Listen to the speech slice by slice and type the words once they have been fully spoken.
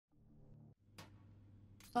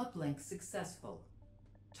Uplink successful.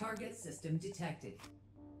 Target system detected.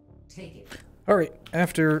 Take it. Alright,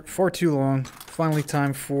 after far too long, finally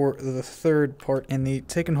time for the third part in the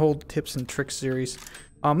Take and Hold Tips and Tricks series.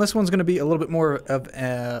 This one's going to be a little bit more of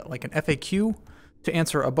like an FAQ to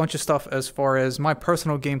answer a bunch of stuff as far as my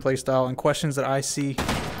personal gameplay style and questions that I see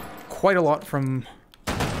quite a lot from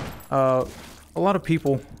a lot of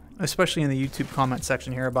people, especially in the YouTube comment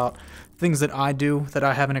section here, about things that I do that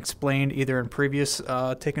I haven't explained either in previous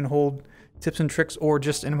Take and Hold tips and tricks or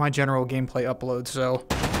just in my general gameplay uploads. So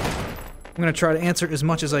I'm going to try to answer as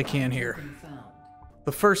much as I can here.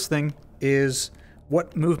 The first thing is,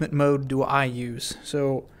 what movement mode do I use?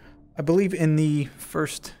 So I believe in the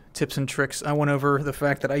first tips and tricks I went over the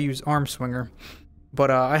fact that I use Armswinger, but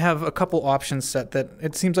I have a couple options set that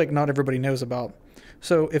it seems like not everybody knows about.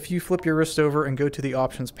 So if you flip your wrist over and go to the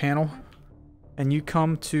options panel and you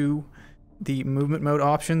come to the movement mode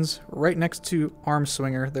options, right next to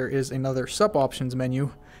Armswinger there is another sub options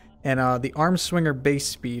menu, and the Armswinger base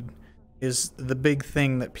speed is the big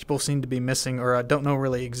thing that people seem to be missing or don't know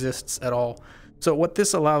really exists at all. So what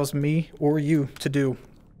this allows me or you to do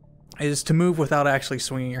is to move without actually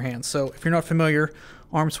swinging your hands. So if you're not familiar,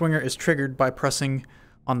 Armswinger is triggered by pressing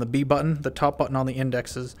on the B button, the top button on the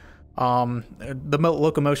indexes. The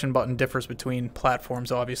locomotion button differs between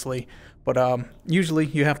platforms, obviously, but usually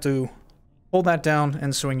you have to hold that down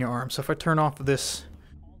and swing your arm. So if I turn off this,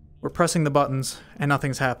 we're pressing the buttons and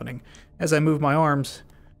nothing's happening. As I move my arms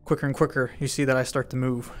quicker and quicker, you see that I start to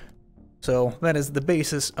move. So that is the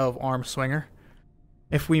basis of Armswinger.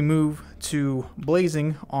 If we move to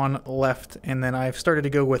blazing on left, and then I've started to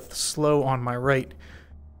go with slow on my right,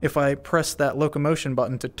 if I press that locomotion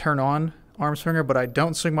button to turn on Armswinger, but I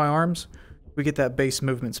don't swing my arms, we get that base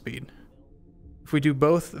movement speed. If we do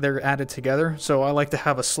both, they're added together, so I like to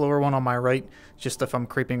have a slower one on my right, just if I'm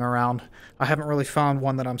creeping around. I haven't really found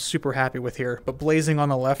one that I'm super happy with here, but blazing on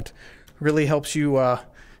the left really helps you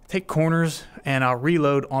take corners and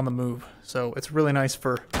reload on the move. So it's really nice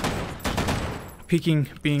for peeking,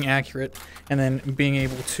 being accurate, and then being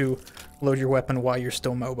able to load your weapon while you're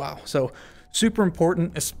still mobile. So super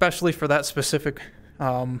important, especially for that specific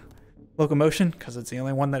locomotion, because it's the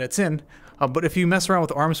only one that it's in. But if you mess around with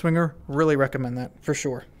Armswinger, really recommend that for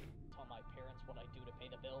sure.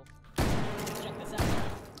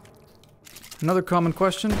 Another common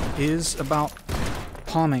question is about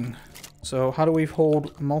palming. So how do we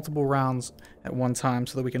hold multiple rounds at one time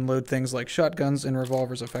so that we can load things like shotguns and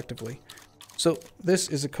revolvers effectively? So this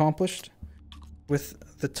is accomplished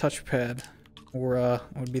with the touchpad, or it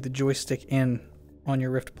would be the joystick in on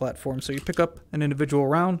your Rift platform. So you pick up an individual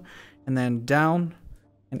round and then down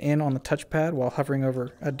and in on the touchpad while hovering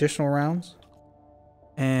over additional rounds,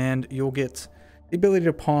 and you'll get the ability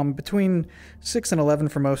to palm between 6 and 11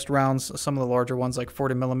 for most rounds. Some of the larger ones like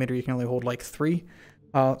 40mm you can only hold like 3.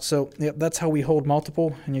 So yeah, that's how we hold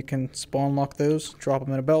multiple, and you can spawn lock those, drop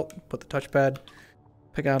them in a belt, put the touchpad,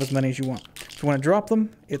 pick out as many as you want. If you want to drop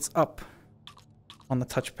them, it's up on the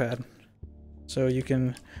touchpad. So you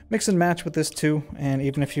can mix and match with this too, and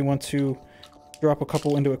even if you want to drop a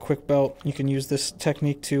couple into a quick belt, you can use this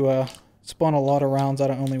technique to spawn a lot of rounds out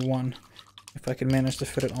of only one, if I can manage to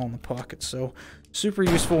fit it all in the pocket. So super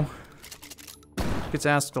useful. Gets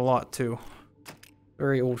asked a lot too.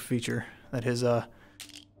 Very old feature that has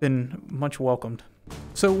been much welcomed.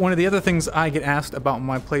 So one of the other things I get asked about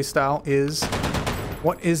my playstyle is,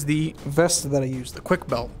 what is the vest that I use, the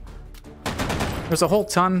Quickbelt? There's a whole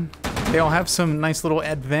ton. They all have some nice little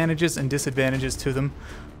advantages and disadvantages to them,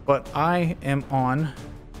 but I am on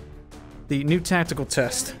the new tactical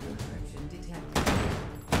test.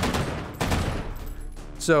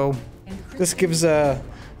 So this gives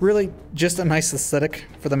really just a nice aesthetic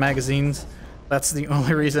for the magazines. That's the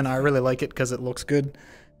only reason I really like it, because it looks good.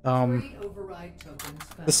 The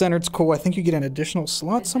centered's cool. I think you get an additional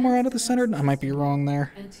slot somewhere out of the centered. I might be wrong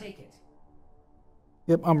there.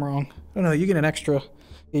 Yep, I'm wrong. Oh no, you get an extra.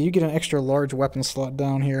 Yeah, you get an extra large weapon slot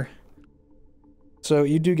down here. So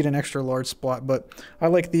you do get an extra large slot, but I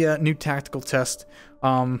like the new tactical test.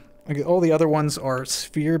 All the other ones are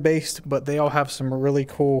sphere based, but they all have some really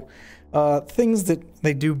cool things that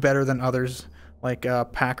they do better than others, like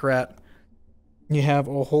pack rat. You have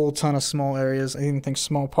a whole ton of small areas. I even think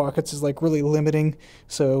small pockets is like really limiting,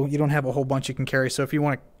 so you don't have a whole bunch you can carry. So if you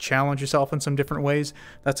want to challenge yourself in some different ways,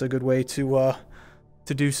 that's a good way to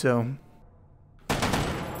do so.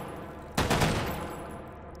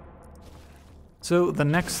 So the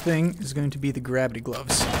next thing is going to be the Grabbity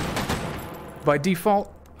Gloves. By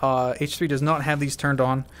default, H3 does not have these turned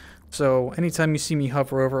on, so anytime you see me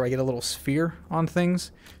hover over, I get a little sphere on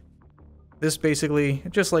things. This basically,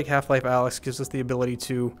 just like Half-Life Alyx, gives us the ability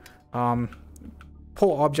to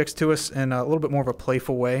pull objects to us in a little bit more of a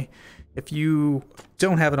playful way. If you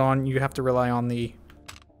don't have it on, you have to rely on the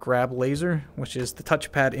grab laser, which is the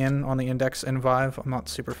touchpad in on the Index and Vive. I'm not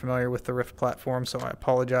super familiar with the Rift platform, so I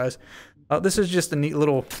apologize. This is just a neat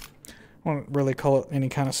little, I won't really call it any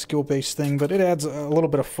kind of skill-based thing, but it adds a little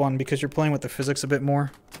bit of fun because you're playing with the physics a bit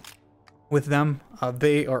more with them.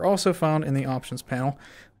 They are also found in the options panel.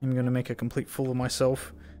 I'm going to make a complete fool of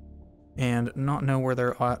myself and not know where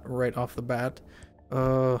they're at right off the bat.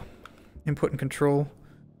 Input and control.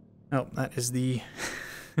 Oh, that is the...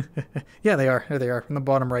 yeah, they are. There they are, in the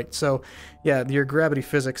bottom right. So, yeah, your gravity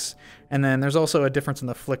physics. And then there's also a difference in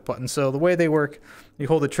the flick button. So the way they work, you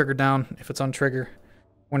hold the trigger down if it's on trigger.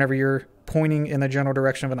 Whenever you're pointing in the general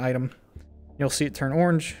direction of an item, you'll see it turn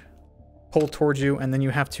orange, pull towards you, and then you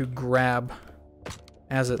have to grab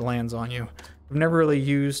as it lands on you. I've never really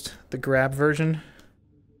used the grab version,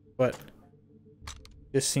 but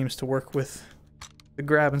this seems to work with the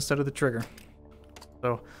grab instead of the trigger.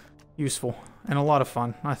 So, useful and a lot of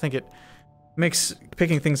fun. I think it makes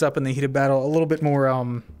picking things up in the heat of battle a little bit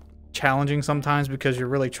more challenging sometimes because you're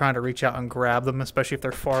really trying to reach out and grab them, especially if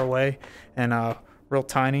they're far away and real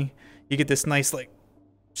tiny. You get this nice like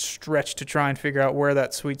stretch to try and figure out where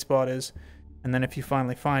that sweet spot is, and then if you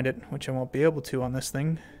finally find it, which I won't be able to on this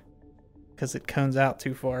thing because it cones out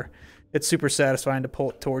too far, it's super satisfying to pull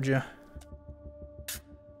it towards you.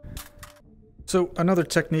 So another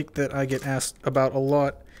technique that I get asked about a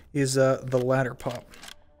lot is the ladder pop.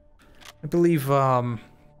 I believe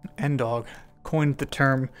N-Dog coined the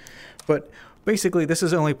term, but basically this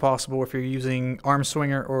is only possible if you're using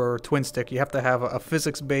Armswinger or Twin Stick. You have to have a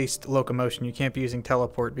physics-based locomotion. You can't be using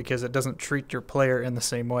teleport because it doesn't treat your player in the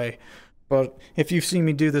same way. But if you've seen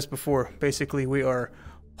me do this before, basically we are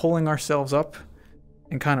pulling ourselves up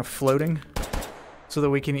and kind of floating so that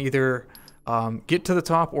we can either get to the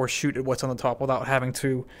top or shoot at what's on the top without having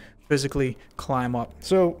to physically climb up.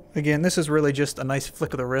 So again, this is really just a nice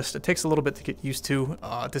flick of the wrist. It takes a little bit to get used to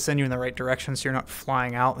send you in the right direction so you're not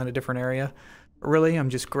flying out in a different area. But really, I'm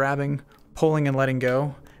just grabbing, pulling, and letting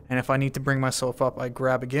go. And if I need to bring myself up, I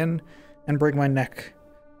grab again and bring my neck.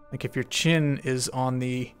 Like if your chin is on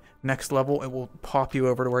the next level, it will pop you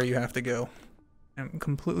over to where you have to go. I'm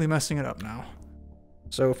completely messing it up now.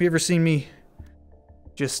 So if you ever seen me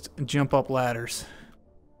just jump up ladders,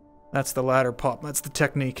 that's the ladder pop. That's the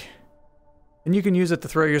technique. And you can use it to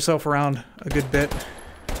throw yourself around a good bit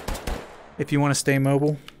if you want to stay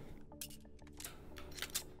mobile.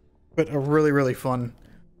 But a really, really fun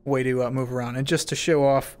way to move around. And just to show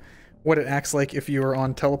off what it acts like if you are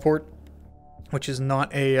on teleport, which is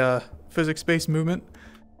not a physics-based movement,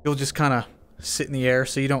 you'll just kind of sit in the air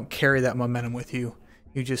so you don't carry that momentum with you.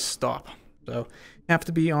 You just stop. So you have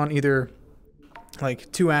to be on either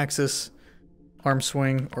like 2-axis, arm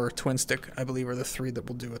swing, or twin stick, I believe, are the 3 that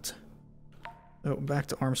will do it. So back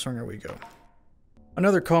to Armswinger we go.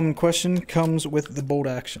 Another common question comes with the bolt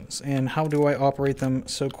actions, and how do I operate them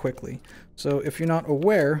so quickly? So if you're not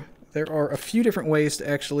aware, there are a few different ways to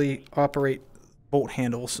actually operate bolt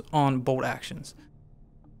handles on bolt actions.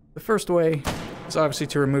 The first way is obviously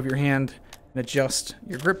to remove your hand and adjust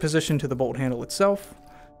your grip position to the bolt handle itself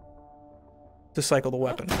to cycle the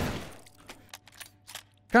weapon.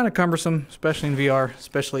 Kind of cumbersome, especially in VR,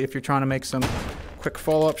 especially if you're trying to make some quick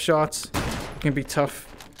follow-up shots. It can be tough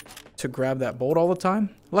to grab that bolt all the time.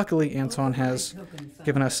 Luckily, Anton has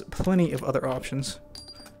given us plenty of other options.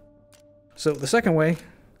 So the second way,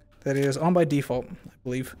 that is on by default, I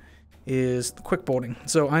believe, is the quick bolting.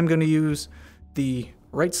 So I'm going to use the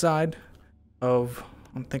right side of,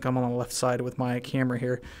 I think I'm on the left side with my camera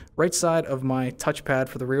here, right side of my touchpad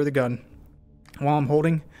for the rear of the gun while I'm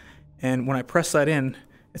holding, and when I press that in,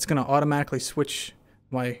 it's going to automatically switch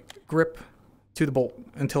my grip to the bolt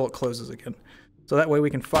until it closes again. So that way we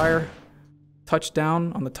can fire, touch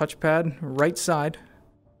down on the touchpad, right side,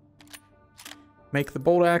 make the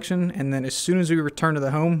bolt action, and then as soon as we return to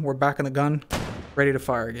the home, we're back in the gun, ready to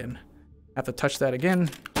fire again. Have to touch that again.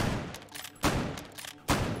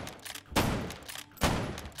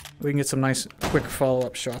 We can get some nice quick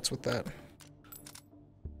follow-up shots with that.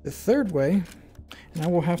 The third way, and I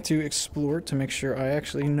will have to explore to make sure I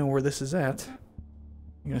actually know where this is at.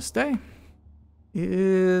 I'm gonna stay.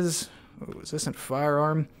 Is this in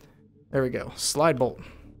firearm? There we go. Slide bolt.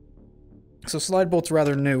 So slide bolt's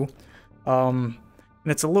rather new. And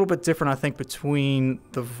it's a little bit different, I think, between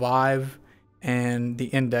the Vive and the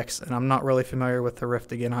Index. And I'm not really familiar with the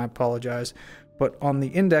Rift again, I apologize. But on the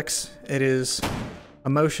Index, it is a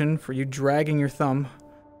motion for you dragging your thumb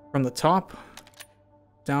from the top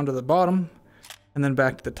down to the bottom and then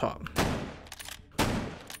back to the top.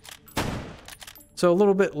 So a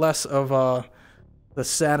little bit less of the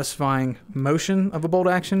satisfying motion of a bolt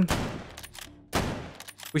action.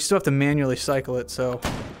 We still have to manually cycle it, so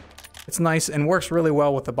it's nice and works really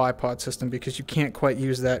well with the bipod system because you can't quite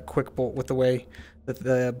use that quick bolt with the way that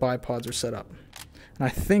the bipods are set up. And I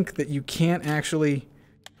think that you can't actually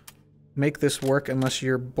make this work unless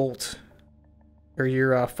your bolt or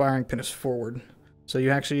your firing pin is forward. So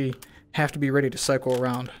you actually have to be ready to cycle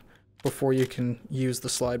around before you can use the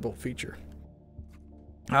slide bolt feature.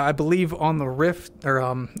 I believe on the Rift,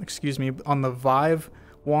 or excuse me, on the Vive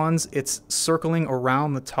wands, it's circling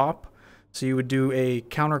around the top. So you would do a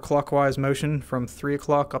counterclockwise motion from 3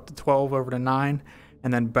 o'clock up to 12 over to 9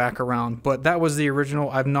 and then back around. But that was the original.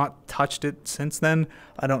 I've not touched it since then.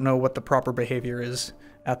 I don't know what the proper behavior is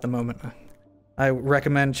at the moment. I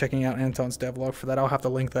recommend checking out Anton's devlog for that. I'll have to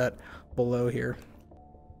link that below here.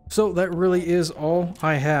 So that really is all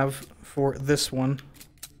I have for this one.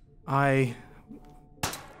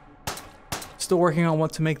 Still working on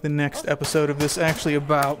what to make the next episode of this actually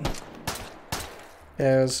about,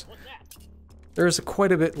 as there's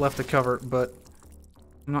quite a bit left to cover, but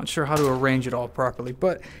I'm not sure how to arrange it all properly.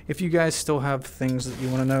 But if you guys still have things that you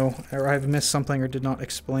want to know, or I've missed something or did not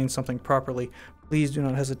explain something properly, please do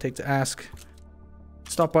not hesitate to ask.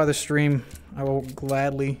 Stop by the stream. I will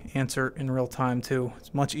gladly answer in real time too.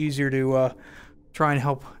 It's much easier to try and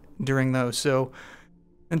help during those. So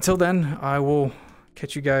until then, I will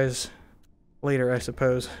catch you guys later, I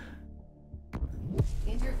suppose.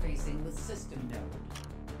 Interfacing with system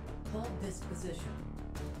node. Hold this position.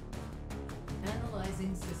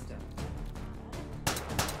 Analyzing system.